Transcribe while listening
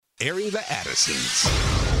airing the Addisons.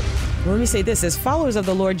 Let me say this, as followers of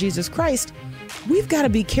the Lord Jesus Christ, we've got to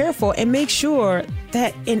be careful and make sure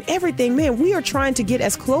that in everything, man, we are trying to get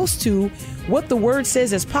as close to what the word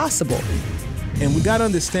says as possible. And we got to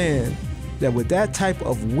understand that with that type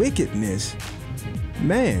of wickedness,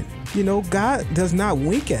 man, God does not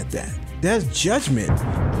wink at that. There's judgment.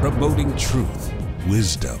 Promoting truth,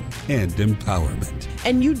 wisdom, and empowerment.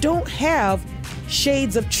 And you don't have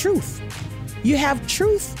shades of truth. You have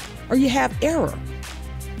truth or you have error.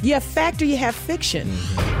 You have fact or you have fiction.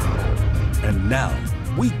 Mm-hmm. And now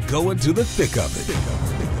we go into the thick of it.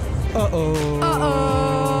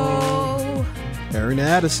 Airing the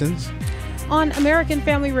Addisons. On American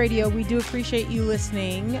Family Radio, we do appreciate you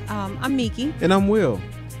listening. I'm Miki. And I'm Will.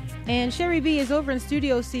 And Sherry B is over in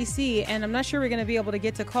Studio CC, and I'm not sure we're going to be able to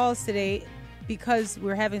get to calls today because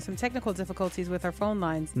we're having some technical difficulties with our phone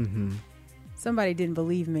lines. Mm-hmm. Somebody didn't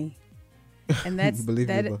believe me. And that's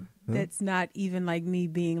Huh? That's not even like me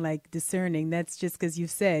being like discerning. That's just because you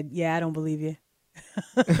said, yeah, I don't believe you.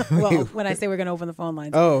 Well, when I say we're going to open the phone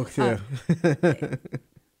lines. Oh, yeah.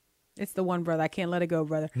 It's the one brother. I can't let it go,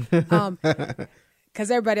 brother.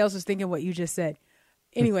 Because everybody else was thinking what you just said.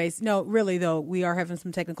 Anyways, no, really, though, we are having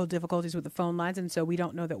some technical difficulties with the phone lines. And so we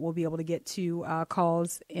don't know that we'll be able to get to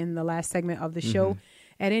calls in the last segment of the show.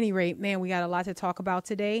 At any rate, man, we got a lot to talk about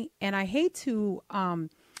today. And I hate to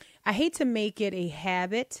make it a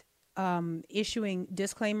habit issuing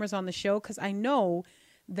disclaimers on the show, because I know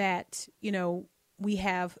that, we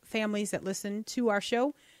have families that listen to our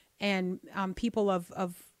show, and people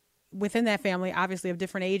of within that family, obviously of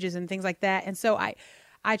different ages and things like that. And so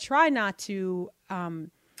I try not to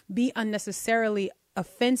be unnecessarily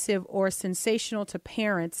offensive or sensational to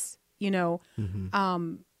parents,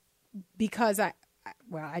 because I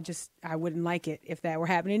wouldn't like it if that were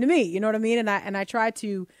happening to me. You know what I mean? And I try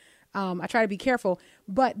to be careful,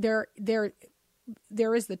 but there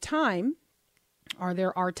is the time, or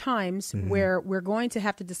there are times where we're going to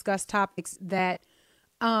have to discuss topics that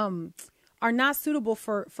are not suitable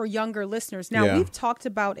for younger listeners. Now, we've talked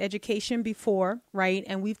about education before, right?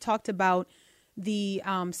 And we've talked about the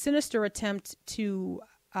sinister attempt to,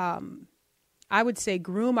 I would say,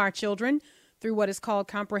 groom our children through what is called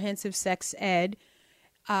comprehensive sex ed.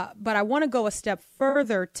 But I want to go a step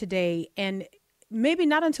further today, and maybe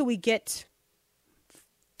not until we get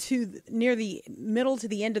to near the middle to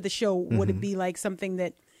the end of the show would it be like something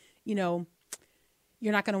that, you're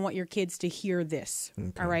not going to want your kids to hear this.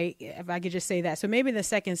 Okay. All right. If I could just say that. So maybe in the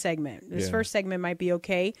second segment, this first segment might be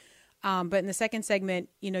okay. But in the second segment,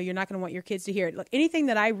 you're not going to want your kids to hear it. Look, anything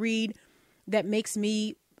that I read that makes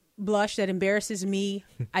me blush, that embarrasses me,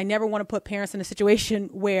 I never want to put parents in a situation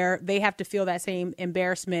where they have to feel that same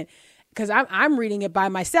embarrassment, because I'm reading it by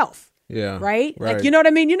myself. Yeah. Right? Like, you know what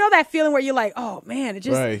I mean? You know that feeling where you're like, oh man, it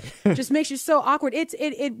just just makes you so awkward.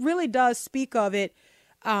 It really does speak of it.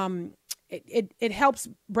 It helps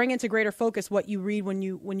bring into greater focus what you read when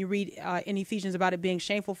you read in Ephesians about it being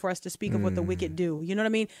shameful for us to speak of what the wicked do. You know what I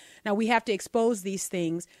mean? Now, we have to expose these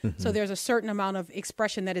things. So there's a certain amount of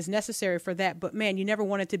expression that is necessary for that. But man, you never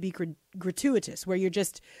want it to be gratuitous, where you're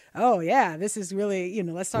just, oh yeah, this is really,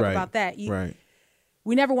 let's talk about that.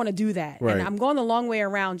 We never want to do that. Right. And I'm going the long way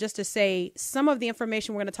around just to say some of the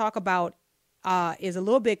information we're going to talk about is a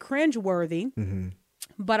little bit cringeworthy,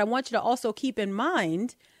 but I want you to also keep in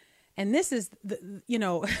mind, and this is,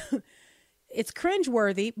 it's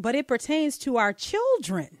cringeworthy, but it pertains to our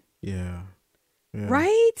children. Yeah.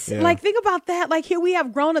 Right? Yeah. Like, think about that. Like, here we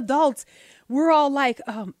have grown adults. We're all like,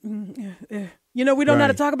 we don't know how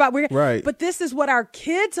to talk about. But this is what our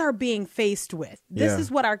kids are being faced with. This is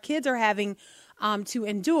what our kids are having to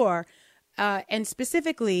endure, and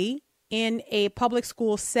specifically in a public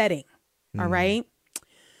school setting. All right.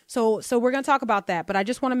 So we're going to talk about that, but I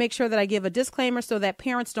just want to make sure that I give a disclaimer so that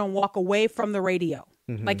parents don't walk away from the radio.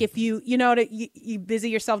 Like, if you busy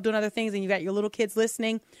yourself doing other things and you got your little kids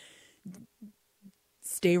listening,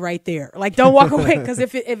 stay right there. Like, don't walk away, because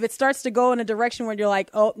if it starts to go in a direction where you're like,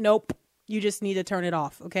 oh, nope, you just need to turn it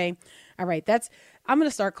off. Okay. All right. I'm going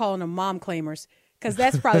to start calling them mom claimers, because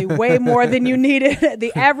that's probably way more than you needed.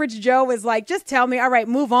 The average Joe is like, just tell me, all right,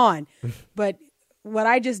 move on. But what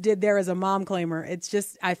I just did there is a mom claimer. It's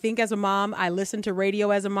just, I think as a mom, I listen to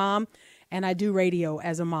radio as a mom, and I do radio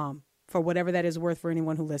as a mom, for whatever that is worth for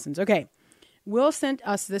anyone who listens. Okay. Will sent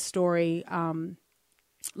us this story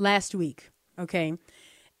last week. Okay.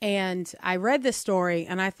 And I read this story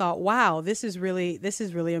and I thought, wow, this is really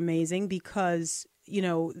amazing, because,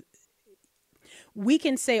 we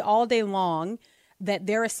can say all day long that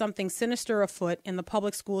there is something sinister afoot in the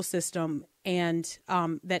public school system, and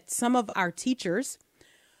that some of our teachers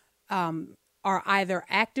are either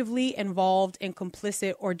actively involved and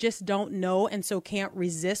complicit or just don't know and so can't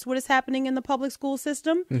resist what is happening in the public school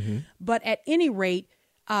system. But at any rate,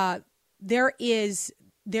 there is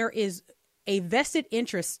a vested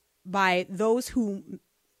interest by those who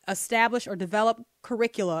establish or develop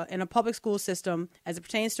curricula in a public school system as it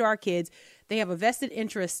pertains to our kids. They have a vested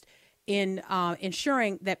interest in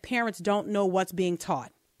ensuring that parents don't know what's being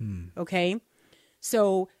taught. Okay?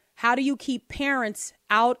 So how do you keep parents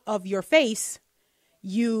out of your face?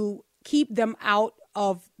 You keep them out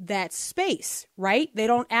of that space, right? They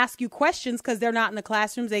don't ask you questions because they're not in the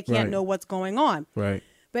classrooms. They can't know what's going on. Right.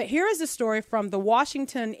 But here is a story from the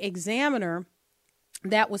Washington Examiner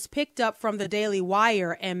that was picked up from the Daily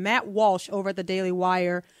Wire, and Matt Walsh over at the Daily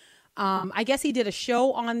Wire, I guess he did a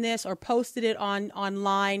show on this or posted it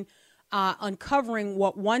online, uncovering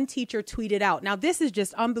what one teacher tweeted out. Now, this is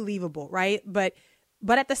just unbelievable, right? But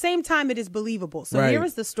at the same time, it is believable. So here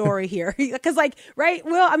is the story here. Because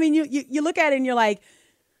Will, I mean, you look at it and you're like,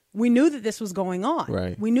 we knew that this was going on.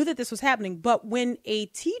 Right. We knew that this was happening. But when a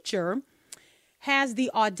teacher has the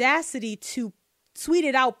audacity to tweet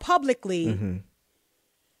it out publicly,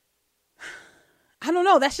 I don't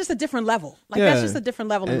know. That's just a different level. That's just a different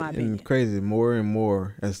level in my opinion. And crazy, more and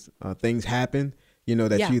more as things happen,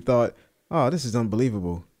 that you thought, oh, this is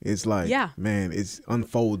unbelievable. It's like, man, it's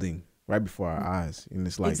unfolding right before our eyes. And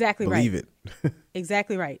it's like, exactly believe right. it.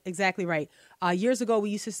 Exactly right. Exactly right. Years ago, we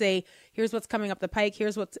used to say, here's what's coming up the pike.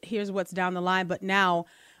 Here's what's down the line. But now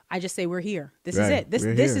I just say, we're here. This is it. This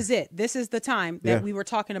is it. This is the time that we were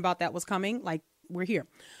talking about that was coming. Like, we're here.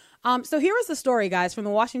 So here is the story, guys, from the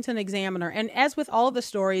Washington Examiner. And as with all of the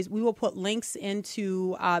stories, we will put links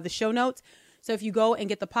into the show notes. So if you go and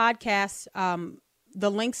get the podcast, the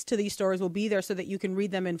links to these stories will be there so that you can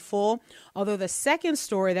read them in full. Although the second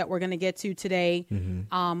story that we're going to get to today,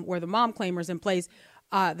 where the mom claimer is in place,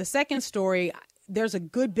 the second story, there's a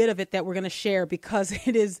good bit of it that we're going to share because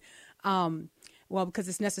it is, because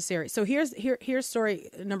it's necessary. So here's story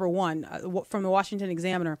number one from the Washington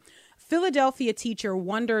Examiner. Philadelphia teacher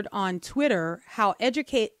wondered on Twitter how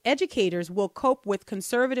educators will cope with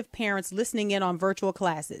conservative parents listening in on virtual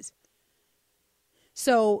classes.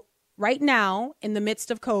 So right now, in the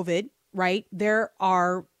midst of COVID, right, there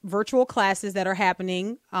are virtual classes that are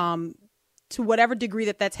happening to whatever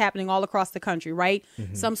degree that's happening all across the country, right?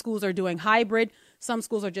 Some schools are doing hybrid. Some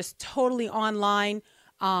schools are just totally online.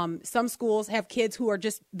 Some schools have kids who are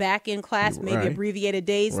just back in class, maybe abbreviated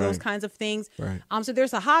days, those kinds of things. Right. So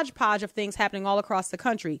there's a hodgepodge of things happening all across the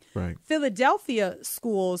country. Right. Philadelphia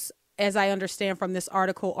schools, as I understand from this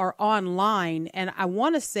article, are online. And I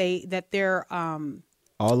want to say that they're...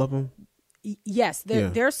 all of them? Yes.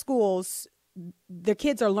 Their schools, their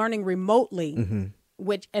kids are learning remotely,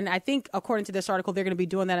 and I think, according to this article, they're going to be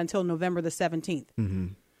doing that until November the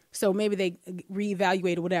 17th. So maybe they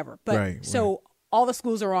reevaluate or whatever. But all the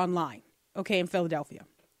schools are online, okay, in Philadelphia.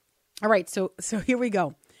 All right, so here we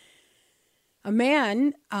go. A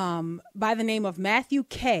man by the name of Matthew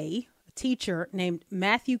Kay, a teacher named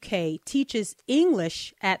Matthew Kay, teaches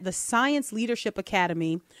English at the Science Leadership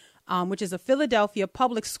Academy, which is a Philadelphia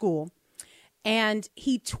public school. And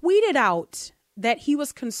he tweeted out that he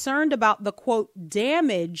was concerned about the, quote,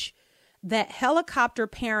 damage that helicopter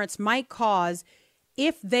parents might cause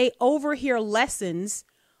if they overhear lessons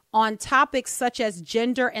on topics such as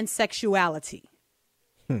gender and sexuality.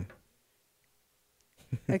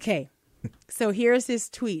 Okay, so here's his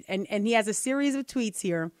tweet. And he has a series of tweets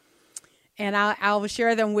here, and I'll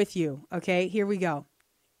share them with you. Okay, here we go.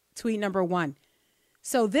 Tweet number 1.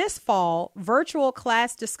 So this fall, virtual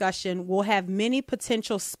class discussion will have many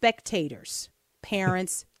potential spectators,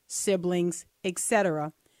 parents, siblings,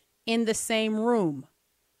 etc., in the same room.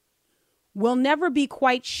 We'll never be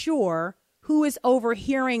quite sure who is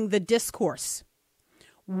overhearing the discourse.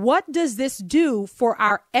 What does this do for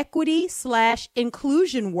our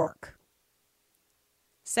equity/inclusion work?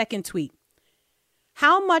 Second tweet.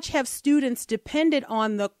 How much have students depended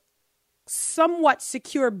on the somewhat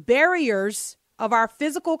secure barriers of our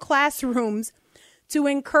physical classrooms to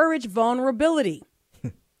encourage vulnerability?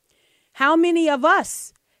 How many of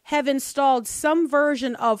us have installed some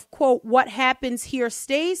version of, quote, what happens here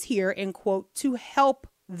stays here, end quote, to help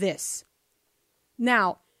this?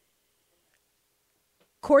 Now,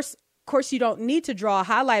 of course, you don't need to draw a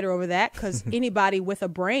highlighter over that because anybody with a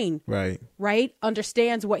brain, right,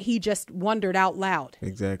 understands what he just wondered out loud.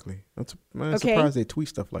 Exactly. I'm surprised they tweet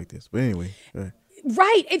stuff like this. But anyway.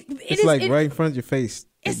 Right. It's like right in front of your face.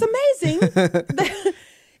 It's amazing.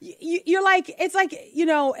 You're like, it's like,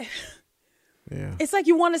 it's like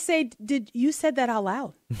you want to say, did you said that out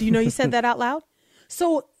loud? Do you know you said that out loud?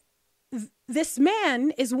 So this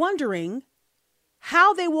man is wondering,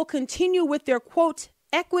 how they will continue with their, quote,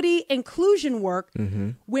 equity inclusion work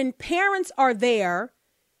when parents are there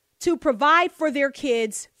to provide for their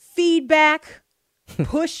kids feedback,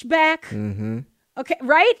 pushback, okay,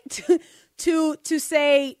 right? To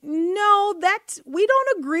say, no, we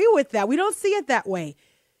don't agree with that. We don't see it that way.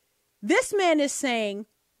 This man is saying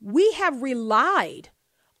we have relied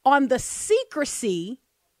on the secrecy,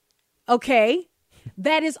 okay,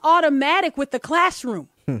 that is automatic with the classroom.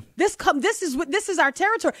 This is our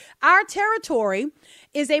territory. Our territory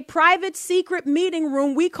is a private secret meeting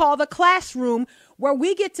room we call the classroom, where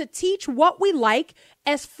we get to teach what we like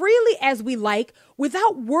as freely as we like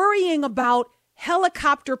without worrying about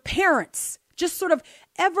helicopter parents just sort of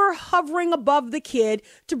ever hovering above the kid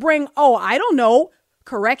to bring, I don't know,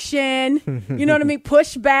 correction, you know what I mean?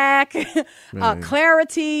 Pushback,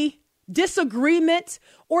 clarity, disagreement,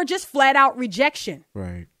 or just flat out rejection.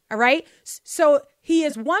 Right. All right. So he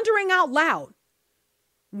is wondering out loud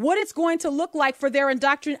what it's going to look like for their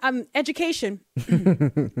education.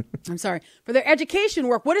 I'm sorry, for their education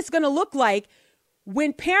work, what it's going to look like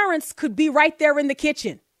when parents could be right there in the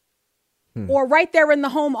kitchen or right there in the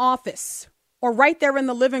home office or right there in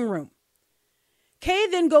the living room. Kay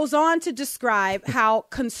then goes on to describe how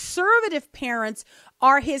conservative parents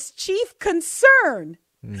are his chief concern.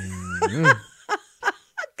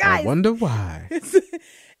 Guys, I wonder why.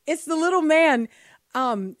 It's the little man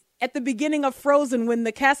at the beginning of Frozen when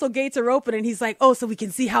the castle gates are open and he's like, oh, so we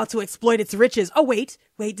can see how to exploit its riches. Oh, wait,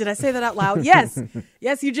 did I say that out loud? Yes.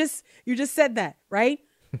 Yes, you just said that, right?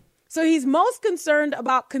 So he's most concerned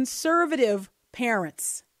about conservative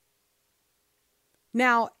parents.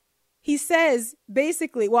 Now, he says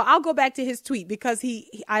basically, well, I'll go back to his tweet because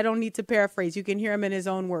I don't need to paraphrase. You can hear him in his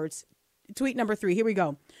own words. Tweet number 3. Here we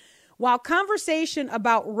go. While conversation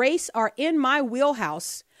about race are in my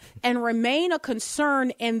wheelhouse and remain a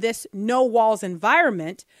concern in this no walls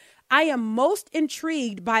environment, I am most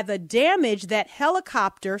intrigued by the damage that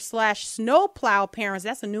helicopter/snowplow parents,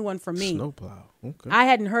 that's a new one for me. Snowplow. Okay. I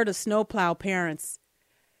hadn't heard of snowplow parents.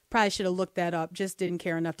 Probably should have looked that up. Just didn't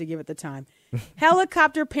care enough to give it the time.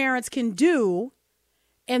 Helicopter parents can do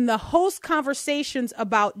in the host conversations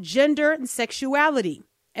about gender and sexuality.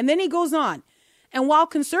 And then he goes on. And while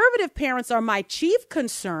conservative parents are my chief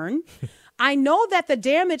concern, I know that the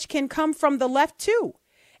damage can come from the left too.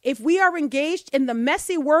 If we are engaged in the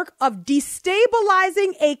messy work of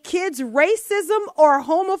destabilizing a kid's racism or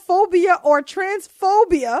homophobia or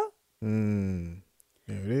transphobia, there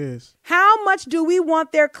it is. How much do we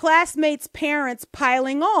want their classmates' parents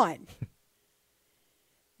piling on?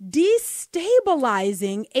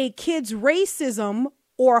 Destabilizing a kid's racism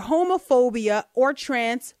or homophobia or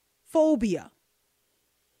transphobia.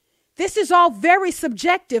 This is all very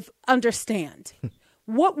subjective, understand.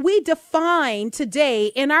 What we define today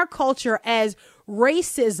in our culture as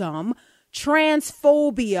racism,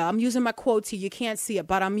 transphobia, I'm using my quotes here, you can't see it,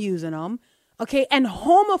 but I'm using them, okay, and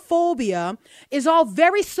homophobia is all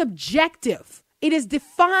very subjective. It is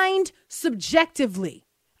defined subjectively,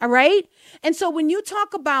 all right? And so when you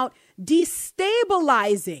talk about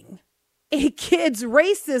destabilizing a kid's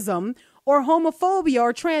racism or homophobia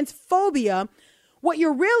or transphobia, what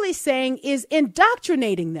you're really saying is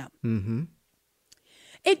indoctrinating them. Mm-hmm.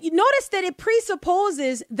 Notice that it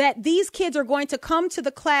presupposes that these kids are going to come to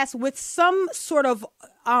the class with some sort of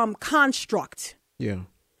construct. Yeah.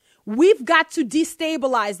 We've got to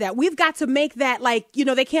destabilize that. We've got to make that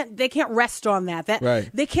they can't rest on that.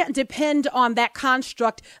 Right. They can't depend on that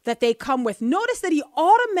construct that they come with. Notice that he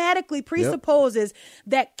automatically presupposes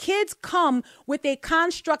that kids come with a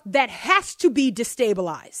construct that has to be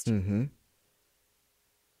destabilized. Mm-hmm.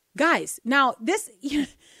 Guys, now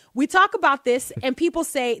we talk about this and people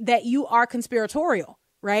say that you are conspiratorial,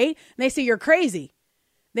 right? And they say you're crazy.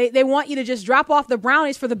 They want you to just drop off the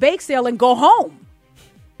brownies for the bake sale and go home.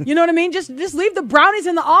 You know what I mean? Just leave the brownies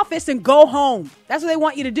in the office and go home. That's what they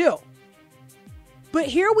want you to do. But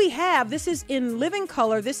here we have, this is in living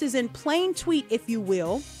color. This is in plain tweet, if you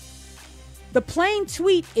will. The plain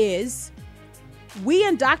tweet is, we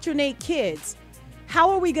indoctrinate kids.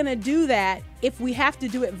 How are we going to do that if we have to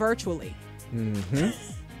do it virtually? Mm-hmm.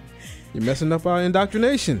 You're messing up our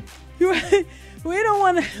indoctrination. We don't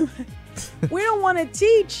want to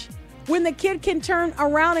teach when the kid can turn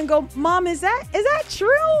around and go, Mom, is that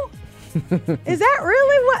true? Is that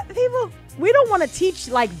really what people? We don't want to teach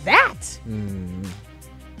like that. Wow.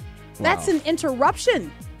 That's an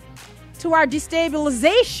interruption to our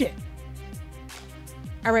destabilization.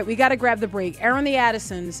 All right, we got to grab the break. Aaron the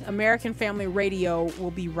Addisons, American Family Radio,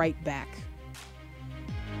 will be right back.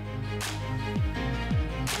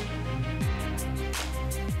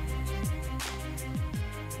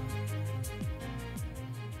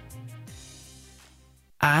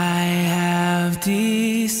 I have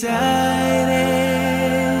decided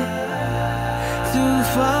to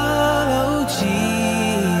follow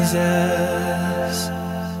Jesus.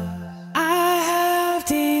 I have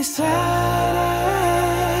decided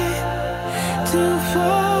to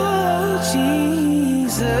follow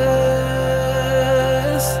Jesus.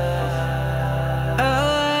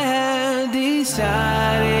 I have decided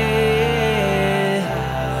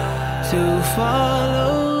to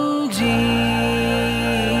follow Jesus.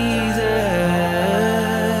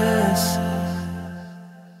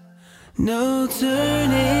 No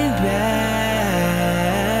turning back.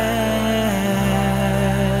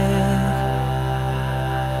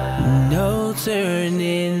 No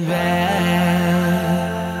turning back.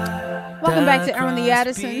 Welcome back to Aaron the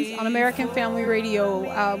Addisons on American Family Radio.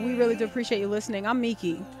 We really do appreciate you listening. I'm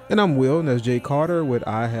Miki. And I'm Will, and that's Jay Carter with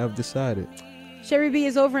I Have Decided. Sherry B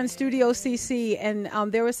is over in Studio CC, and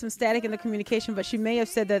there was some static in the communication, but she may have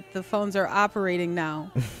said that the phones are operating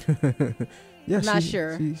now. Yeah, I'm not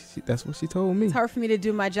sure. That's what she told me. It's hard for me to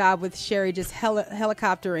do my job with Sherry just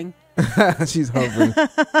helicoptering. She's hovering.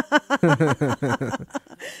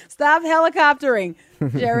 Stop helicoptering,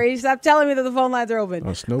 Sherry. Stop telling me that the phone lines are open.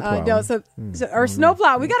 Or snowplow. Or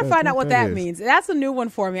snowplow. We got to find out what that means. That's a new one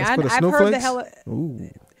for me. I've heard the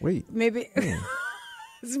Ooh, wait. Maybe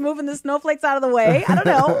it's moving the snowflakes out of the way. I don't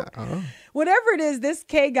know. Whatever it is, this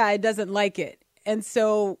K guy doesn't like it. And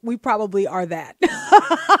so we probably are that.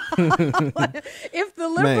 If the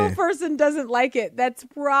liberal person doesn't like it, that's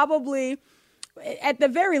probably, at the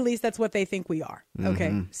very least, that's what they think we are. Okay.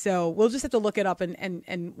 Mm-hmm. So we'll just have to look it up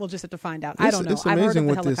and we'll just have to find out. I don't know. It's amazing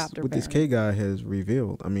what this K guy has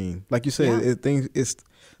revealed. I mean, like you said, it's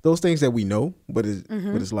those things that we know, but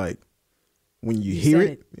it's like when you hear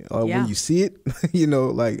it or when you see it,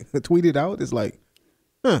 like tweet it out, it's like,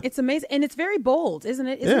 huh. It's amazing. And it's very bold, isn't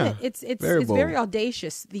it? It's very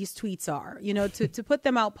audacious, these tweets are, to put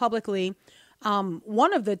them out publicly.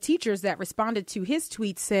 One of the teachers that responded to his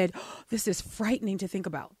tweet said, this is frightening to think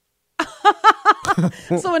about.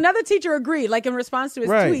 So another teacher agreed, like in response to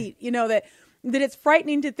his tweet, that it's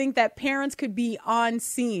frightening to think that parents could be on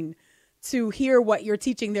scene to hear what you're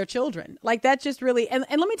teaching their children. Like that just really, and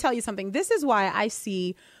let me tell you something. This is why I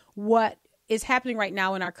see what is happening right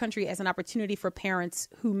now in our country as an opportunity for parents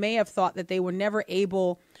who may have thought that they were never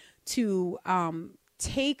able to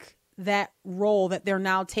take that role that they're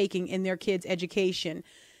now taking in their kids' education,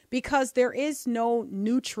 because there is no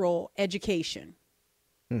neutral education.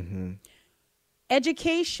 Mm-hmm.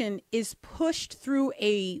 Education is pushed through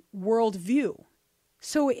a worldview.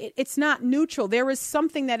 So it's not neutral. There is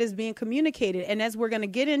something that is being communicated. And as we're going to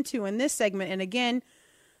get into in this segment, and again,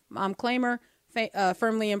 claimer,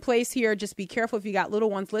 firmly in place here. Just be careful if you got little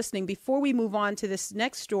ones listening. Before we move on to this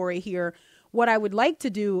next story here, what I would like to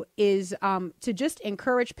do is to just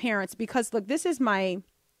encourage parents, because look, this is my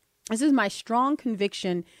strong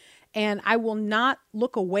conviction, and I will not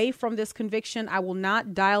look away from this conviction. I will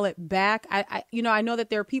not dial it back. I know that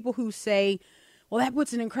there are people who say, well, that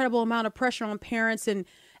puts an incredible amount of pressure on parents, and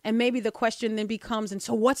maybe the question then becomes, and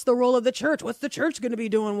so what's the role of the church? What's the church going to be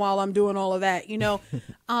doing while I'm doing all of that?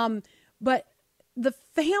 But the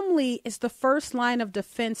family is the first line of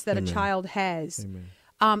defense that Amen. A child has.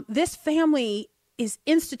 This family is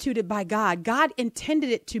instituted by God. God intended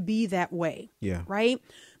it to be that way. Yeah. Right?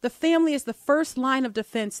 The family is the first line of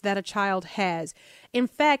defense that a child has. In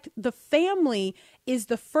fact, the family is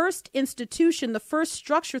the first institution, the first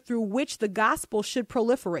structure through which the gospel should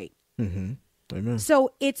proliferate. Mm-hmm. Amen.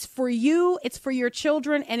 So it's for you, it's for your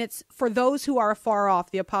children, and it's for those who are afar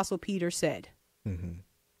off, the Apostle Peter said. Mm-hmm.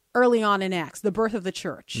 Early on in Acts, the birth of the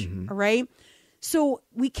church. Mm-hmm. All right. So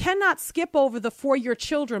we cannot skip over the for your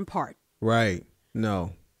children part. Right.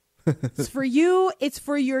 No. It's for you. It's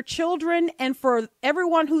for your children and for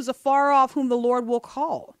everyone who's afar off whom the Lord will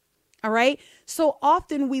call. All right. So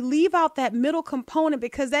often we leave out that middle component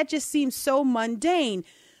because that just seems so mundane.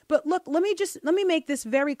 But look, let me make this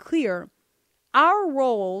very clear. Our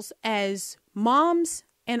roles as moms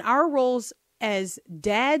and our roles as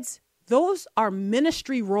dads, those are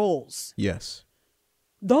ministry roles. Yes.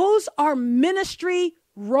 Those are ministry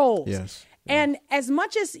roles. Yes. And as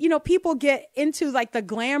much as, people get into like the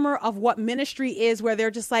glamour of what ministry is, where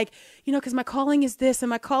they're just like, because my calling is this and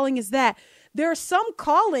my calling is that. There are some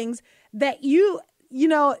callings that you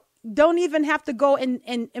don't even have to go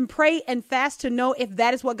and pray and fast to know if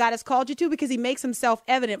that is what God has called you to, because he makes himself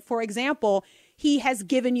evident. For example, he has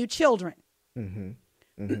given you children. Mm-hmm.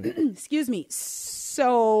 Mm-hmm. Excuse me.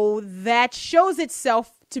 So that shows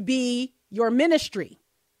itself to be your ministry.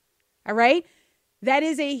 All right. That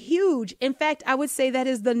is a huge, in fact, I would say that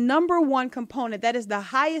is the number one component. That is the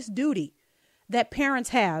highest duty that parents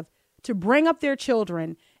have to bring up their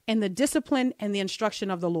children in the discipline and the instruction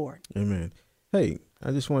of the Lord. Amen. Hey,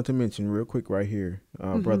 I just wanted to mention real quick right here,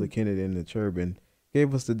 Brother Kennedy in the Turban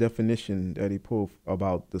gave us the definition that he pulled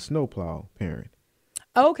about the snowplow parent.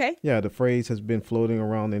 Okay. Yeah, the phrase has been floating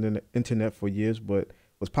around the internet for years, but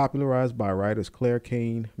was popularized by writers Claire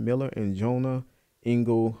Kane Miller and Jonah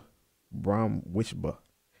Ingle Bromwishba,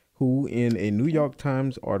 who in a New York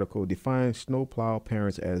Times article defined snowplow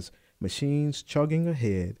parents as machines chugging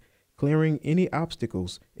ahead, clearing any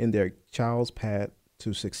obstacles in their child's path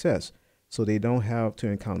to success so they don't have to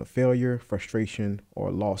encounter failure, frustration,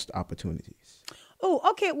 or lost opportunities. Oh,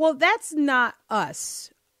 okay. Well, that's not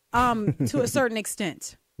us to a certain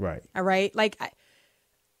extent. Right. All right. Like,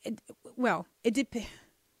 it depends.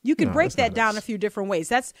 You can break that down a few different ways.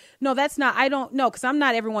 That's not, I don't know, because I'm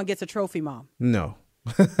not everyone gets a trophy mom. No.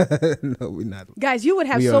 No, we're not. Guys, you would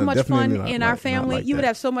have so much fun in our family. Like you would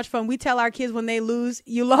have so much fun. We tell our kids when they lose,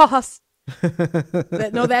 you lost.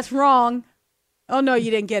 No, that's wrong. Oh, no,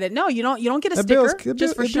 you didn't get it. No, you don't get a sticker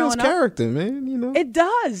just for showing up. Character, man. You know, it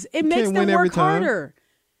does. It makes them work harder.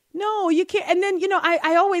 No, you can't. And then,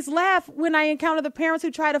 I always laugh when I encounter the parents who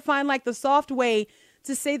try to find like the soft way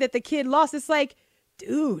to say that the kid lost. It's like,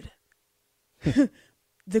 dude,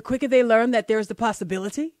 the quicker they learn that there's the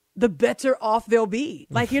possibility, the better off they'll be.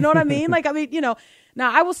 Like, you know what I mean? Like, now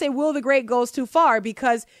I will say Will the Great goes too far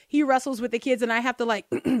because he wrestles with the kids and I have to like,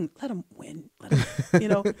 let him win. Let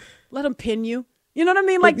him, let him pin you. You know what I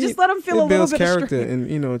mean? Like, just let them feel a little bit character, of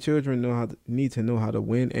strength. And children need to know how to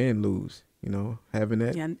win and lose. Having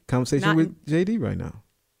that conversation with JD right now.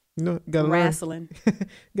 Gotta wrestling.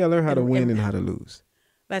 Gotta learn how to win and how to lose.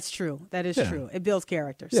 That's true. That is true. It builds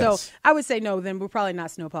character. Yes. So I would say no. Then we're probably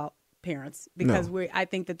not snowplow parents because I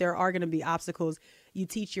think that there are going to be obstacles. You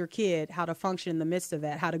teach your kid how to function in the midst of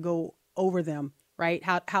that, how to go over them, right?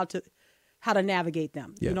 How to navigate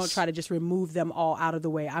them. Yes. You don't try to just remove them all out of the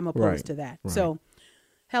way. I'm opposed to that. Right. So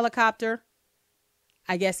helicopter,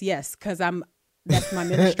 I guess yes, because that's my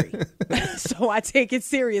ministry. So I take it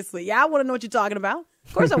seriously. Yeah, I want to know what you're talking about.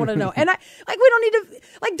 Of course I want to know. And we don't need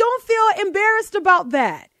to, don't feel embarrassed about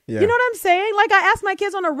that. Yeah. You know what I'm saying? Like, I ask my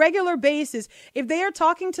kids on a regular basis, if they are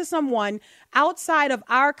talking to someone outside of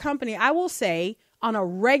our company, I will say on a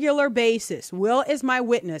regular basis, Will is my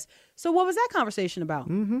witness. So what was that conversation about?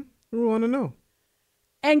 Mm-hmm. We want to know.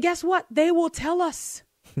 And guess what? They will tell us.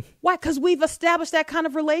 Why? Because we've established that kind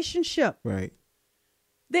of relationship. Right.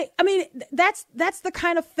 That's the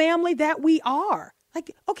kind of family that we are.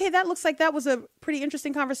 Like, okay, that looks like that was a pretty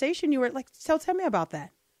interesting conversation. You were like, tell me about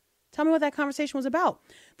that. Tell me what that conversation was about.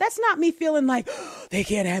 That's not me feeling like they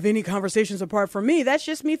can't have any conversations apart from me. That's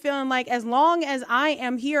just me feeling like as long as I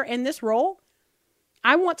am here in this role,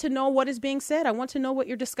 I want to know what is being said. I want to know what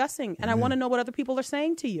you're discussing. And I want to know what other people are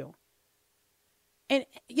saying to you. And,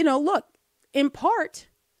 look, in part,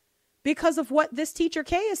 because of what this teacher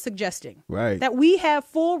K is suggesting. Right. That we have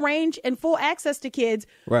full range and full access to kids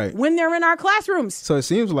when they're in our classrooms. So it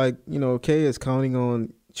seems like, K is counting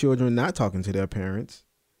on children not talking to their parents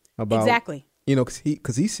about. Exactly.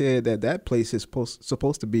 Because he said that place is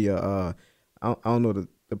supposed to be I don't know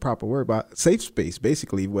the proper word, but safe space,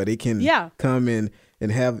 basically, where they can come in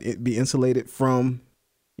and have it be insulated from,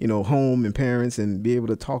 home and parents and be able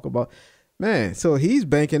to talk about. Man, so he's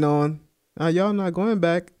banking on, y'all not going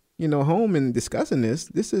back, home and discussing this.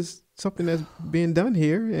 This is something that's being done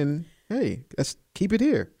here. And, hey, let's keep it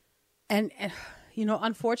here. And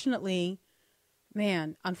unfortunately,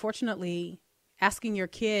 asking your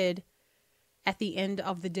kid at the end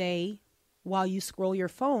of the day while you scroll your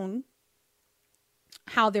phone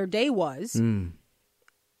how their day was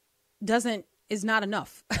is not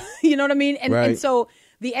enough. You know what I mean? And so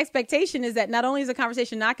the expectation is that not only is the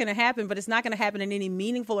conversation not going to happen, but it's not going to happen in any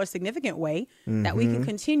meaningful or significant way that we can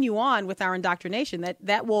continue on with our indoctrination,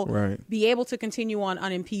 that will be able to continue on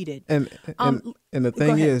unimpeded. And the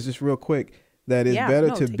thing is, just real quick, that it's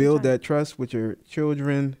better to build that trust with your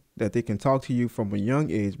children, that they can talk to you from a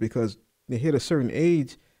young age, because they hit a certain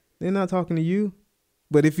age, they're not talking to you.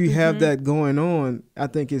 But if you have that going on, I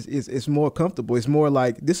think it's more comfortable. It's more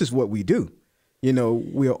like, this is what we do.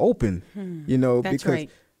 We're open, That's because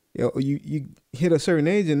you hit a certain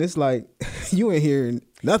age and it's like you ain't hearing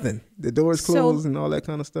nothing. The door's closed and all that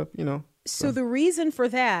kind of stuff, So the reason for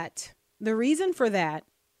that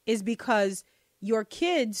is because your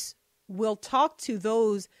kids will talk to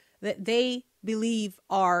those that they believe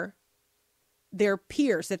are their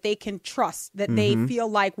peers, that they can trust, that they feel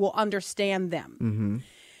like will understand them. Mm-hmm.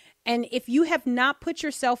 And if you have not put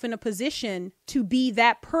yourself in a position to be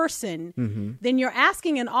that person, then you're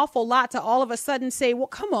asking an awful lot to all of a sudden say, well,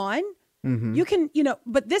 come on, You can,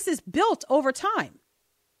 but this is built over time.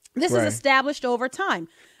 This is established over time.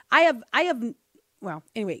 I have, well,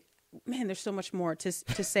 anyway, man, there's so much more to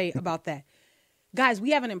say about that. Guys,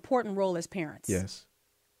 we have an important role as parents. Yes.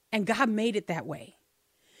 And God made it that way.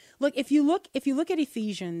 Look, if you look at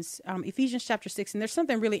Ephesians chapter 6, and there's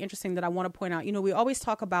something really interesting that I want to point out. We always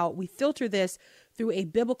talk about, we filter this through a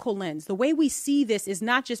biblical lens. The way we see this is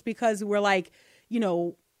not just because we're like,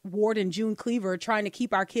 Ward and June Cleaver trying to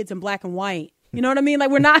keep our kids in black and white. You know what I mean?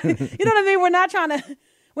 Like we're not,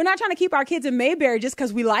 We're not trying to keep our kids in Mayberry just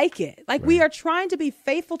because we like it. Like we are trying to be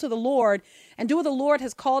faithful to the Lord and do what the Lord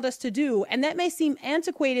has called us to do. And that may seem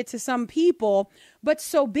antiquated to some people, but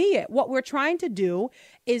so be it. What we're trying to do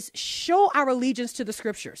is show our allegiance to the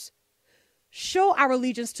scriptures, show our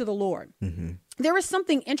allegiance to the Lord. Mm-hmm. There is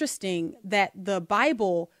something interesting that the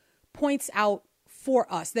Bible points out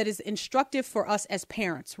for us that is instructive for us as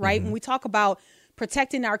parents, right? Mm-hmm. When we talk about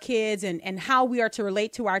protecting our kids and how we are to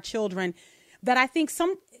relate to our children, that I think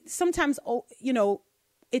sometimes,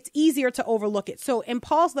 it's easier to overlook it. So in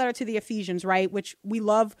Paul's letter to the Ephesians, right, which we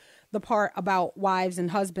love the part about wives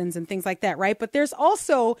and husbands and things like that, right? But there's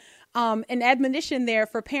also an admonition there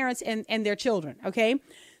for parents and their children, okay?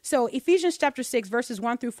 So Ephesians chapter 6, verses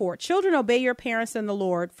 1-4, children, obey your parents in the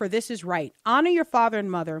Lord, for this is right. Honor your father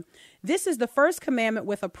and mother. This is the first commandment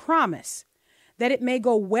with a promise, that it may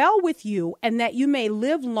go well with you and that you may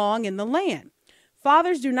live long in the land.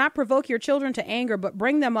 Fathers, do not provoke your children to anger, but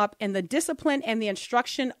bring them up in the discipline and the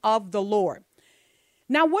instruction of the Lord.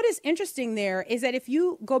 Now, what is interesting there is that if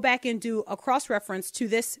you go back and do a cross-reference to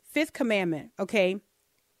this fifth commandment, okay,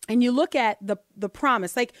 and you look at the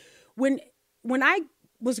promise, like when I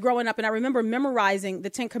was growing up and I remember memorizing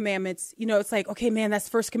the 10 commandments, it's like, okay, man, that's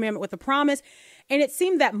first commandment with a promise. And it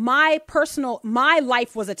seemed that my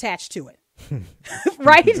life was attached to it.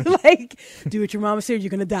 Right? Like, do what your mama said, you're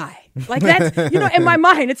going to die. Like that's, in my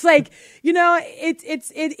mind, it's like,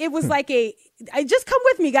 it was like I just come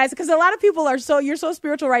with me, guys, because a lot of people you're so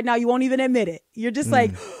spiritual right now, you won't even admit it. You're just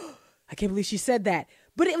like, I can't believe she said that.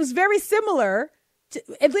 But it was very similar to,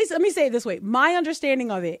 at least let me say it this way. My understanding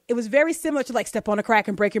of it was very similar to like step on a crack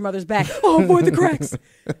and break your mother's back. Oh, avoid the cracks.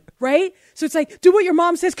 Right? So it's like, do what your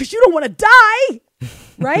mom says because you don't want to die.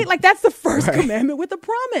 Right? Like that's the first commandment with a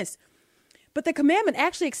promise. But the commandment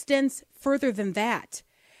actually extends further than that.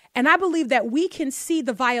 And I believe that we can see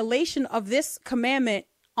the violation of this commandment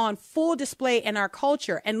on full display in our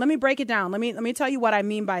culture. And let me break it down. Let me tell you what I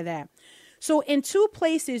mean by that. So in two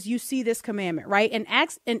places you see this commandment, right? In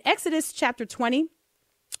Exodus chapter 20,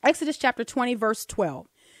 verse 12.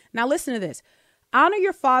 Now listen to this. Honor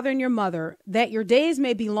your father and your mother, that your days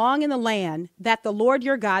may be long in the land that the Lord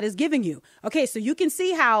your God is giving you. Okay, so you can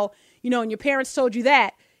see how, and your parents told you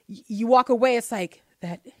that, you walk away, it's like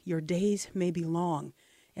that your days may be long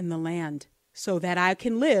in the land so that I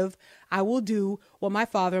can live. I will do what my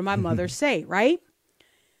father and my mother say, right?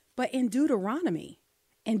 But in Deuteronomy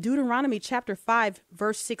chapter 5,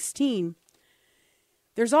 verse 16,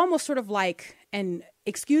 there's almost sort of like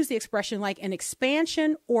excuse the expression, like an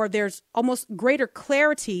expansion, or there's almost greater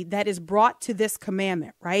clarity that is brought to this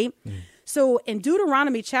commandment, right? So in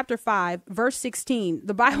Deuteronomy chapter 5, verse 16,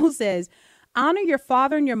 the Bible says, honor your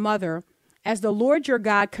father and your mother as the Lord your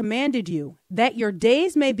God commanded you, that your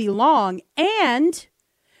days may be long and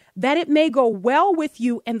that it may go well with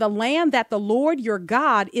you in the land that the Lord your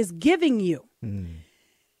God is giving you.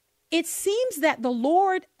 It seems that the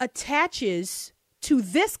Lord attaches to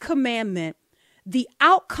this commandment the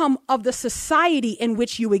outcome of the society in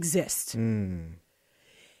which you exist.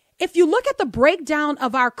 If you look at the breakdown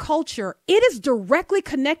of our culture, it is directly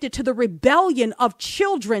connected to the rebellion of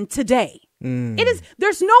children today.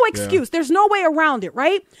 There's no excuse. Yeah. There's no way around it,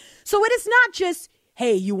 right? So it is not just,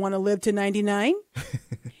 hey, you want to live to 99?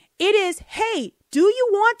 It is, hey, do you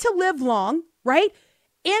want to live long, right?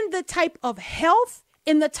 In the type of health,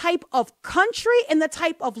 in the type of country, in the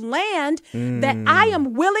type of land that I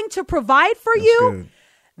am willing to provide for you, good.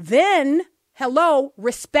 Then,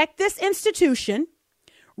 respect this institution,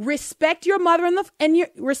 respect your mother and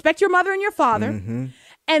your father,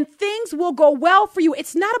 and things will go well for you.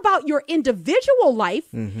 It's not about your individual life.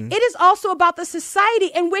 It is also about the society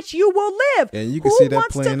in which you will live. And you can see that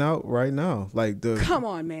playing out right now. Like come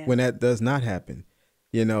on, man. When that does not happen,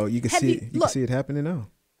 you can see it happening now.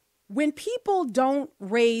 When people don't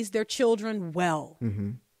raise their children well,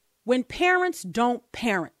 when parents don't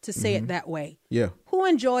parent, to say it that way, who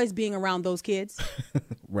enjoys being around those kids?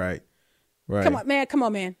 Right. Come on,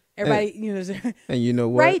 man. Everybody, and you know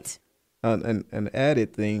what? Right. An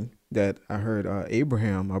added thing that I heard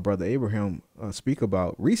our brother Abraham speak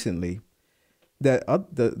about recently, that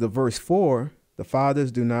the verse 4, The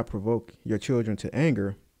fathers, do not provoke your children to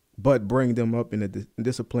anger, but bring them up in the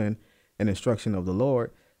discipline and instruction of the Lord.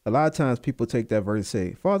 A lot of times people take that verse and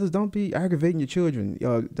say, fathers, don't be aggravating your children.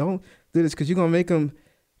 Don't do this because you're going to make them.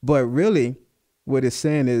 But really what it's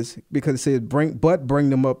saying is, because it says bring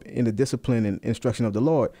them up in the discipline and instruction of the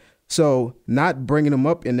Lord. So not bringing them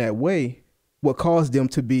up in that way will cause them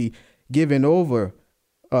to be given over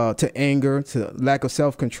to anger, to lack of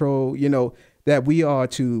self-control, that we are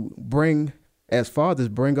to bring, as fathers,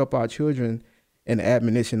 bring up our children in the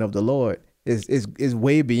admonition of the Lord is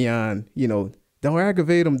way beyond, don't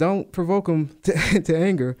aggravate them, don't provoke them to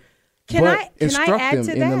anger, instruct them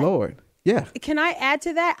in the Lord. Yeah. Can I add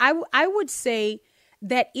to that? I would say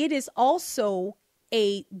that it is also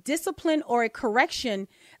a discipline or a correction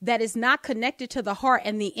that is not connected to the heart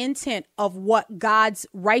and the intent of what God's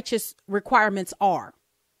righteous requirements are.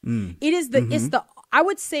 It is I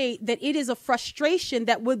would say that it is a frustration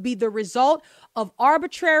that would be the result of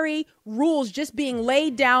arbitrary rules just being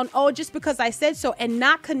laid down, just because I said so, and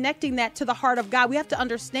not connecting that to the heart of God. We have to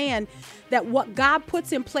understand that what God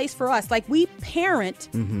puts in place for us, like we parent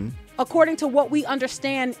according to what we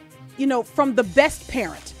understand, from the best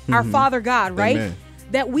parent, our Father God, right? Amen.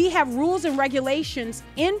 That we have rules and regulations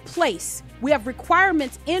in place. We have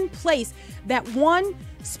requirements in place that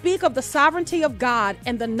speak of the sovereignty of God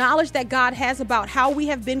and the knowledge that God has about how we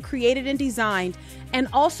have been created and designed, and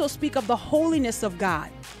also speak of the holiness of God.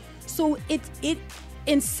 So it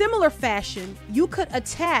in similar fashion, you could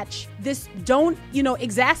attach this, don't,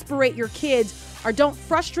 exasperate your kids or don't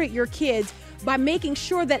frustrate your kids, by making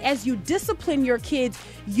sure that as you discipline your kids,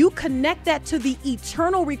 you connect that to the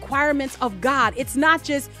eternal requirements of God. It's not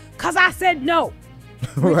just because I said no.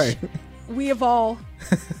 Right. We have all.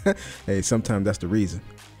 Hey, sometimes that's the reason.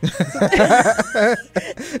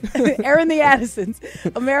 Aaron the Addisons,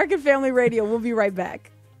 American Family Radio. We'll be right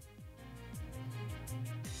back.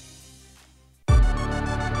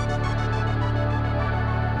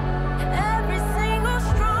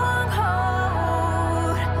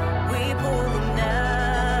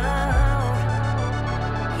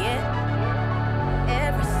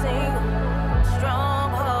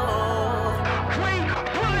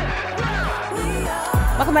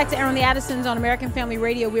 Welcome back to Aaron the Addisons on American Family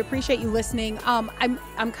Radio. We appreciate you listening.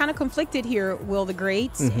 I'm kind of conflicted here, Will the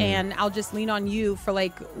Great, and I'll just lean on you for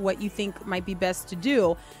what you think might be best to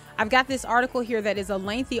do. I've got this article here that is a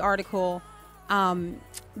lengthy article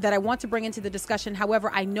that I want to bring into the discussion. However,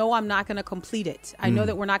 I know I'm not going to complete it. I know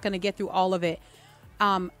that we're not going to get through all of it.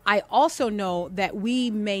 I also know that we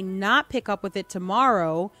may not pick up with it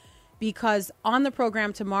tomorrow, because on the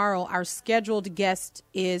program tomorrow, our scheduled guest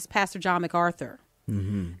is Pastor John MacArthur.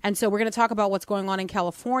 And so we're going to talk about what's going on in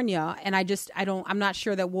California. And I'm not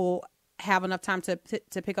sure that we'll have enough time to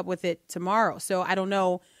pick up with it tomorrow. So I don't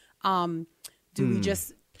know. Do we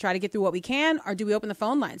just try to get through what we can, or do we open the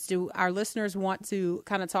phone lines? Do our listeners want to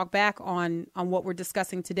kind of talk back on what we're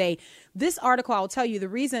discussing today? This article, I'll tell you, the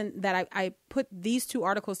reason that I put these two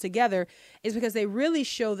articles together is because they really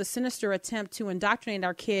show the sinister attempt to indoctrinate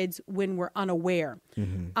our kids when we're unaware.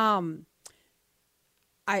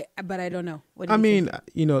 But I don't know. What do you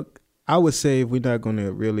think? I would say if we're not going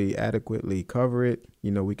to really adequately cover it,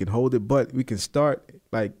 we can hold it, but we can start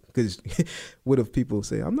because what if people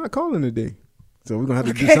say, I'm not calling today? So we're going to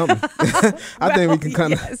have to do something. I think we can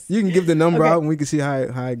kind of, you can give the number out and we can see how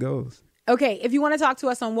it goes. Okay. If you want to talk to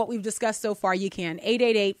us on what we've discussed so far, you can.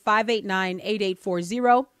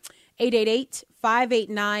 888-589-8840.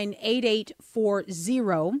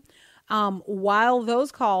 888-589-8840. While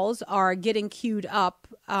those calls are getting queued up,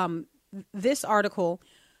 this article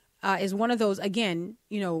is one of those, again,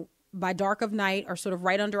 by dark of night, or sort of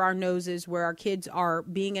right under our noses, where our kids are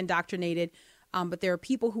being indoctrinated. But there are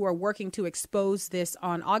people who are working to expose this.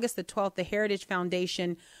 On August the 12th, the Heritage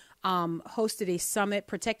Foundation hosted a summit.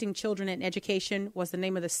 Protecting Children in Education was the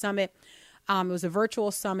name of the summit. It was a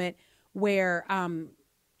virtual summit where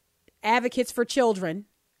advocates for children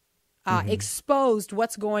exposed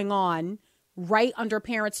what's going on right under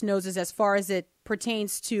parents' noses as far as it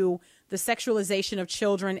pertains to the sexualization of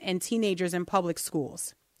children and teenagers in public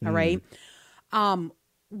schools. All right.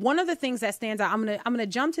 One of the things that stands out, I'm gonna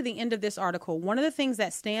jump to the end of this article. One of the things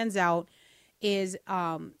that stands out is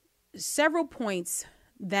several points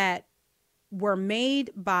that were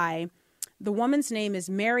made by, the woman's name is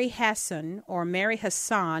Mary Hassan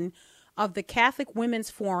of the Catholic Women's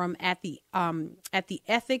Forum at the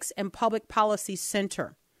Ethics and Public Policy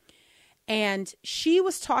Center. And she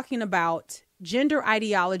was talking about gender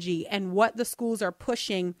ideology and what the schools are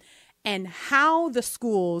pushing and how the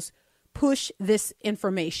schools push this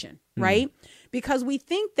information, right? because we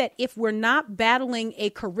think that if we're not battling a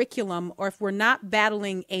curriculum or if we're not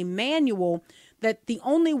battling a manual, that the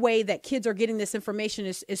only way that kids are getting this information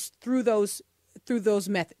is through those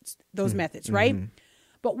methods, right?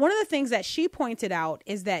 But one of the things that she pointed out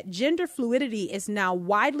is that gender fluidity is now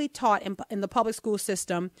widely taught in the public school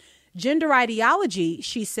system. Gender ideology,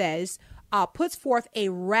 she says, puts forth a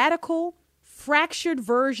radical, fractured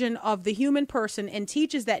version of the human person and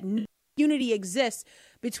teaches that unity exists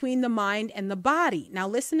between the mind and the body. Now,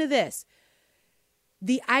 listen to this.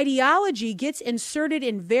 The ideology gets inserted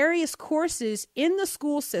in various courses in the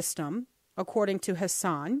school system, according to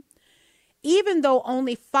Hassan, even though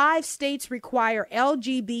only 5 states require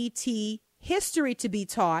LGBT history to be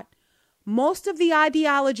taught. Most of the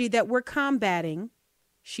ideology that we're combating,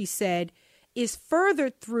 she said, is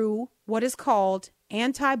furthered through what is called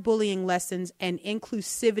anti-bullying lessons and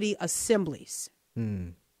inclusivity assemblies.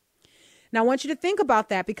 Now, I want you to think about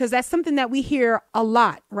that, because that's something that we hear a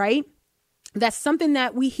lot, right? That's something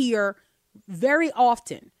that we hear very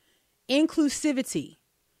often. Inclusivity,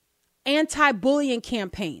 anti-bullying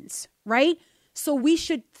campaigns, right? So we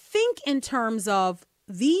should think in terms of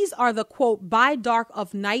these are the, quote, by dark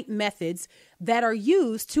of night methods that are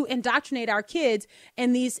used to indoctrinate our kids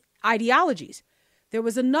in these ideologies. There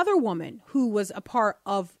was another woman who was a part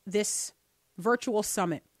of this virtual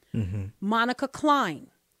summit, Monica Klein.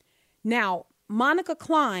 Now, Monica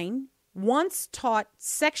Klein once taught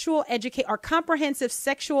sexual education or comprehensive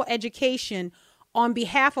sexual education on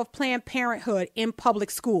behalf of Planned Parenthood in public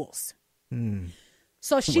schools.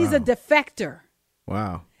 So she's a defector.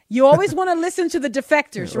 Wow. You always want to listen to the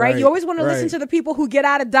defectors, right? You always want to listen to the people who get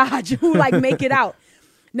out of Dodge, who like make it out.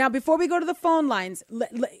 Now, before we go to the phone lines,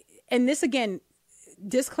 and this again,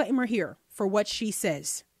 disclaimer here for what she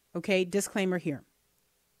says. Okay, disclaimer here.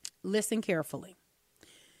 Listen carefully.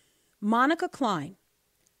 Monica Klein,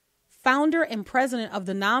 founder and president of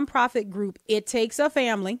the nonprofit group It Takes a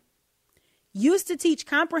Family, used to teach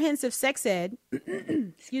comprehensive sex ed,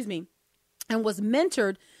 excuse me, and was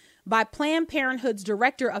mentored by Planned Parenthood's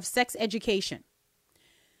director of sex education.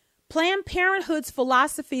 Planned Parenthood's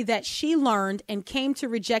philosophy that she learned and came to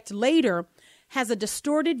reject later has a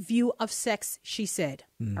distorted view of sex, she said.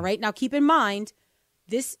 All right. Now, keep in mind,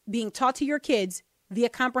 this being taught to your kids via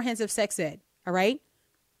comprehensive sex ed. All right.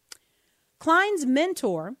 Klein's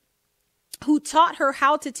mentor, who taught her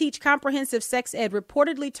how to teach comprehensive sex ed,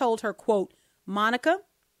 reportedly told her, quote, Monica,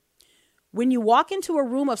 when you walk into a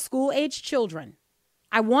room of school-age children,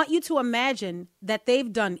 I want you to imagine that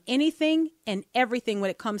they've done anything and everything when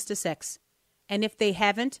it comes to sex. And if they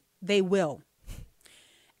haven't, they will.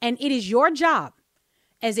 And it is your job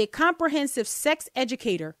as a comprehensive sex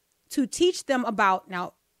educator to teach them about,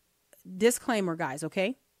 now, disclaimer, guys,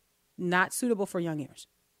 okay? Not suitable for young ears.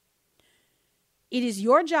 It is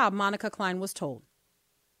your job, Monica Klein was told,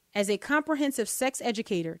 as a comprehensive sex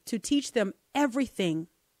educator to teach them everything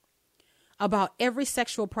about every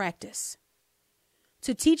sexual practice,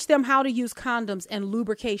 to teach them how to use condoms and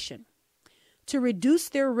lubrication, to reduce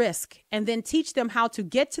their risk, and then teach them how to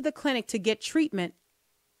get to the clinic to get treatment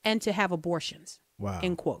and to have abortions. Wow.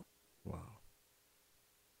 End quote. Wow.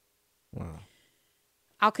 Wow.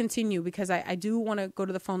 I'll continue because I do want to go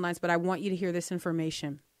to the phone lines, but I want you to hear this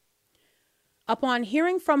information. Upon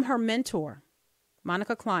hearing from her mentor,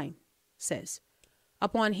 Monica Klein says,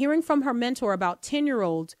 upon hearing from her mentor about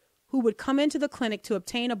 10-year-olds who would come into the clinic to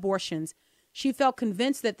obtain abortions, she felt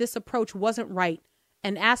convinced that this approach wasn't right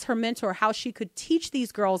and asked her mentor how she could teach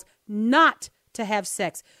these girls not to have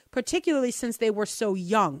sex, particularly since they were so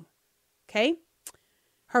young. Okay?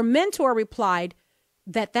 Her mentor replied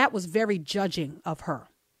that that was very judging of her.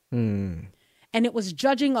 And it was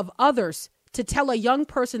judging of others to tell a young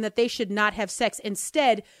person that they should not have sex.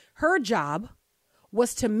 Instead, her job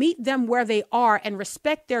was to meet them where they are and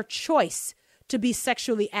respect their choice to be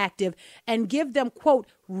sexually active and give them, quote,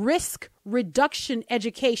 risk reduction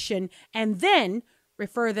education, and then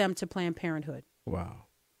refer them to Planned Parenthood. Wow.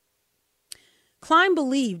 Klein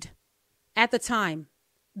believed at the time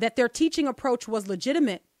that their teaching approach was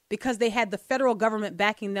legitimate because they had the federal government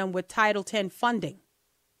backing them with Title X funding.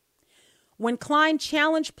 When Klein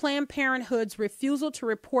challenged Planned Parenthood's refusal to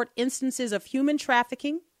report instances of human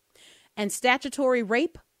trafficking and statutory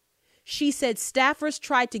rape, she said staffers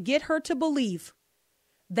tried to get her to believe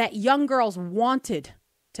that young girls wanted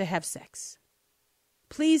to have sex.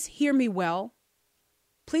 Please hear me well.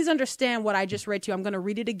 Please understand what I just read to you. I'm going to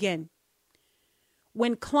read it again.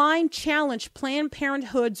 When Klein challenged Planned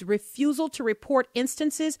Parenthood's refusal to report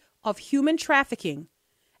instances of human trafficking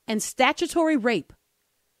and statutory rape,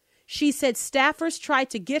 she said staffers tried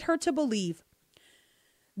to get her to believe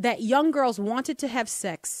that young girls wanted to have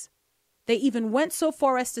sex They even went so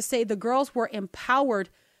far as to say the girls were empowered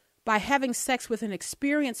by having sex with an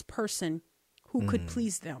experienced person who could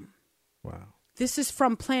please them. Wow. This is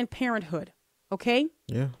from Planned Parenthood, okay?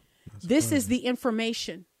 Yeah. This is the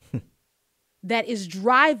information that is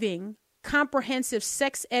driving comprehensive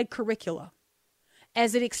sex ed curricula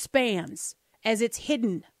as it expands, as it's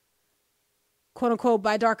hidden, quote unquote,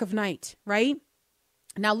 by dark of night, right?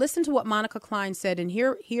 Now listen to what Monica Klein said, and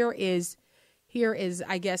here is,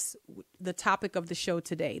 I guess, the topic of the show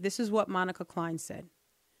today. This is what Monica Klein said.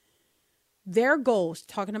 Their goals,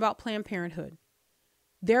 talking about Planned Parenthood,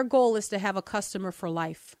 their goal is to have a customer for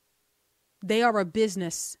life. They are a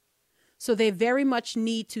business. So they very much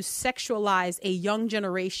need to sexualize a young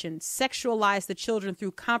generation, sexualize the children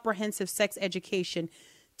through comprehensive sex education,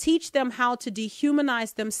 teach them how to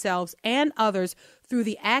dehumanize themselves and others through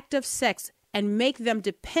the act of sex and make them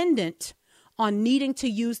dependent on needing to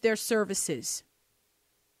use their services.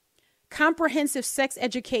 Comprehensive sex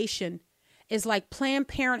education is like Planned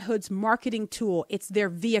Parenthood's marketing tool. It's their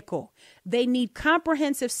vehicle. They need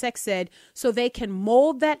comprehensive sex ed so they can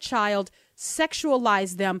mold that child,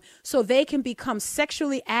 sexualize them, so they can become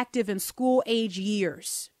sexually active in school age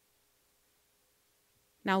years.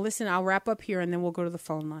 Now listen, I'll wrap up here and then we'll go to the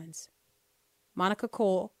phone lines. Monica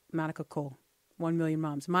Cole, 1 Million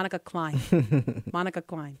Moms, Monica Klein. Monica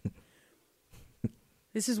Klein.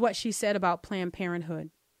 This is what she said about Planned Parenthood.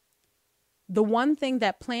 The one thing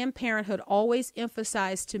that Planned Parenthood always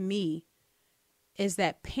emphasized to me is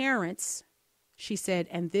that parents, she said,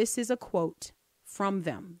 and this is a quote from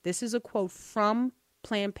them. This is a quote from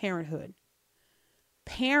Planned Parenthood.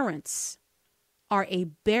 Parents are a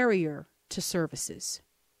barrier to services.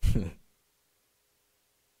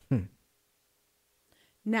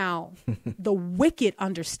 Now, the wicked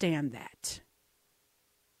understand that.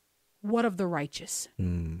 What of the righteous?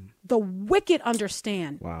 The wicked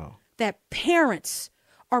understand that parents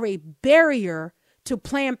are a barrier to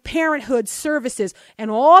Planned Parenthood services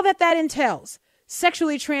and all that entails.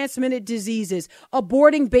 Sexually transmitted diseases,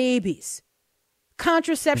 aborting babies,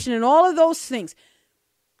 contraception, and all of those things.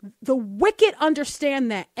 The wicked understand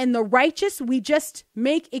that. And the righteous, we just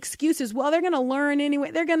make excuses. Well, they're going to learn anyway.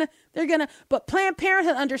 They're going to. But Planned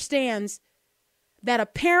Parenthood understands that a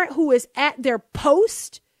parent who is at their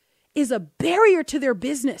post is a barrier to their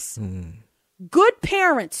business. Good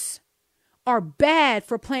parents are bad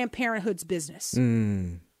for Planned Parenthood's business.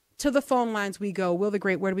 To the phone lines we go. Will the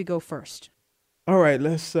Great, where do we go first? All right,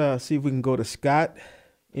 let's see if we can go to Scott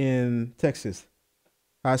in Texas.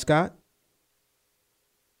 Hi, Scott.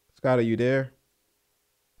 Scott, are you there?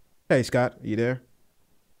 Hey, Scott, are you there?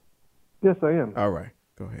 Yes, I am. All right,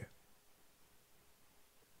 go ahead.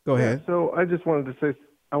 Go ahead. So I just wanted to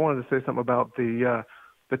say something about the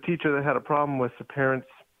teacher that had a problem with the parents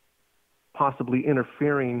possibly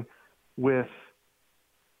interfering with,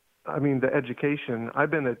 the education.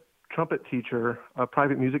 I've been a trumpet teacher, a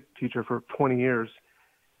private music teacher for 20 years,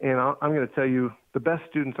 and I'm going to tell you the best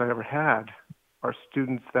students I ever had are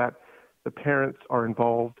students that the parents are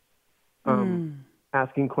involved,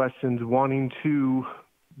 asking questions, wanting to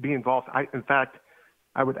be involved. In fact,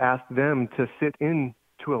 I would ask them to sit into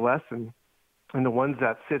a lesson, and the ones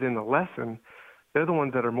that sit in the lesson, they're the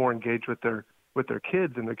ones that are more engaged with their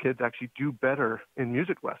kids, and their kids actually do better in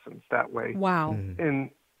music lessons that way. Wow. And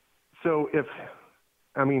so if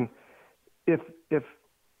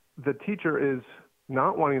the teacher is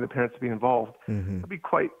not wanting the parents to be involved, I'd be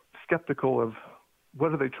quite skeptical of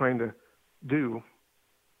what are they trying to do,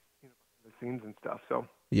 the scenes and stuff. So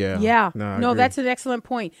yeah. No, that's an excellent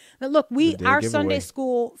point. Now, look, our Sunday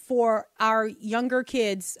school for our younger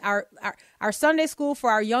kids, our Sunday school for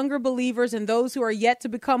our younger believers and those who are yet to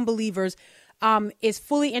become believers, is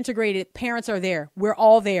fully integrated. Parents are there. We're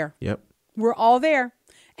all there. Yep. We're all there.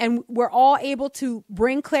 And we're all able to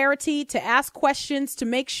bring clarity, to ask questions, to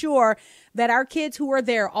make sure that our kids who are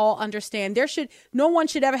there all understand. No one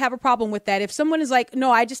should ever have a problem with that. If someone is like,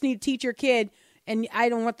 no, I just need to teach your kid and I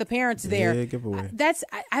don't want the parents there. Yeah, give away.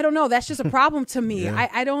 I don't know. That's just a problem to me. Yeah.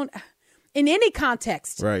 I don't, in any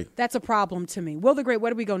context, right. That's a problem to me. Will the Great,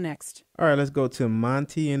 where do we go next? All right, let's go to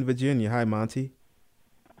Monty in Virginia. Hi, Monty.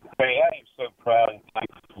 Hey, I am so proud and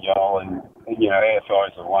thankful for y'all, and AFR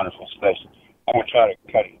is a wonderful station. I'm going to try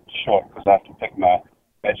to cut it short because I have to pick my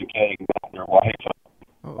educating mother wife up.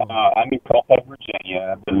 I'm in Culpeper,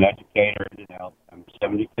 Virginia. I've been an educator. I'm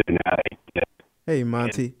 72 now. Hey,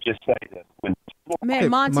 Monty. And just say this.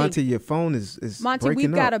 Monty, your phone is Monty,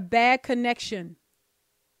 breaking we've got up. a bad connection.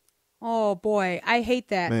 Oh, boy. I hate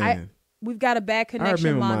that. Man. We've got a bad connection,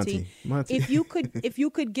 I remember Monty. Monty. If you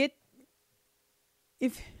could get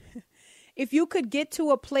if you could get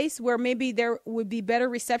to a place where maybe there would be better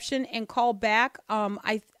reception and call back,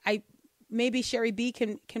 I maybe Sherry B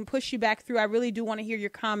can push you back through. I really do want to hear your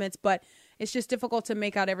comments, but it's just difficult to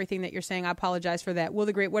make out everything that you're saying. I apologize for that. Will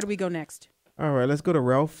the Great, where do we go next? All right, let's go to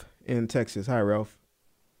Ralph in Texas. Hi, Ralph.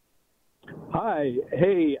 Hi.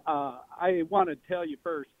 Hey, I want to tell you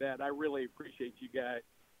first that I really appreciate you guys.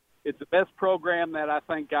 It's the best program that I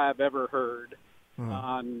think I've ever heard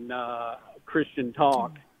on Christian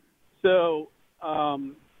Talk. So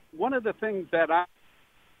one of the things that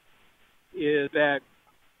is that,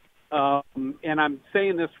 and I'm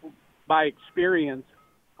saying this by experience,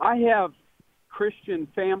 I have Christian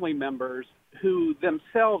family members who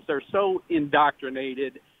themselves are so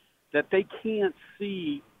indoctrinated that they can't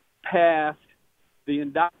see past the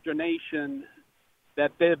indoctrination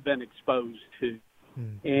that they've been exposed to.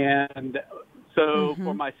 And so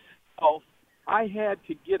for myself, I had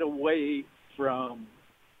to get away from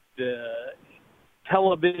the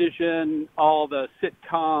television, all the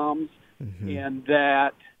sitcoms, and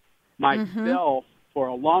that myself for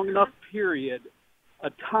a long enough period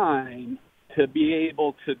of time to be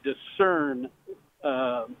able to discern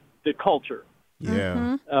the culture.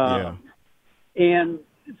 Yeah. And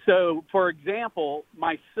so, for example,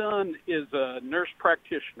 my son is a nurse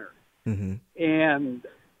practitioner, and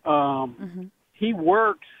he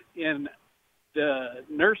works in the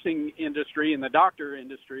nursing industry and the doctor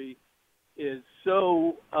industry is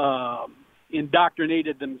so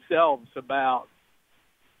indoctrinated themselves about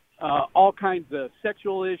all kinds of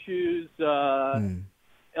sexual issues,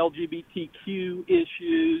 LGBTQ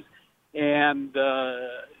issues, and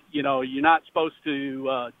you're not supposed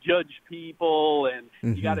to judge people, and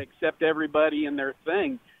you got to accept everybody and their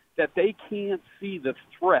thing, that they can't see the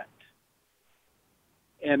threat.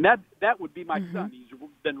 And that would be my son. He's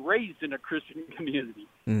been raised in a Christian community.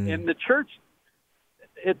 And the church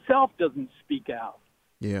itself doesn't speak out.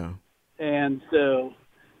 Yeah. And so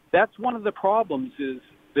that's one of the problems is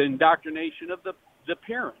the indoctrination of the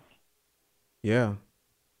parent. Yeah.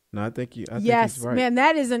 No, I think he's right. Man,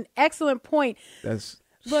 that is an excellent point.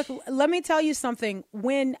 Look, let me tell you something.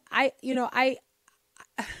 When I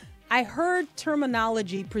heard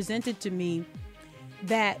terminology presented to me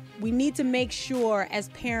that we need to make sure as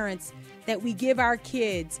parents that we give our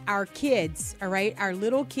kids, all right, our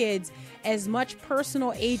little kids, as much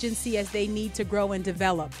personal agency as they need to grow and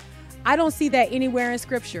develop. I don't see that anywhere in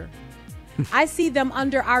Scripture. I see them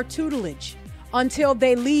under our tutelage until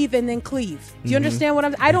they leave and then cleave. Do you understand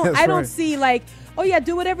what I don't see like, oh yeah,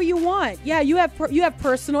 do whatever you want. Yeah, you have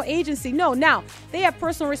personal agency. No, now they have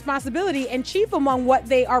personal responsibility, and chief among what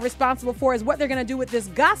they are responsible for is what they're going to do with this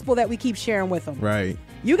gospel that we keep sharing with them. Right.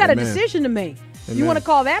 You got a decision to make. Amen. You want to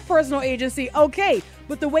call that personal agency? Okay.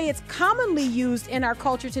 But the way it's commonly used in our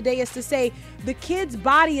culture today is to say the kid's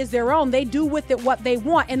body is their own. They do with it what they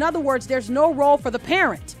want. In other words, there's no role for the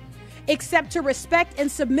parent except to respect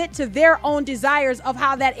and submit to their own desires of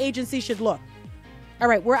how that agency should look. All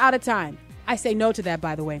right, we're out of time. I say no to that,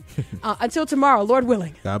 by the way. Until tomorrow, Lord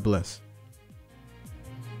willing. God bless.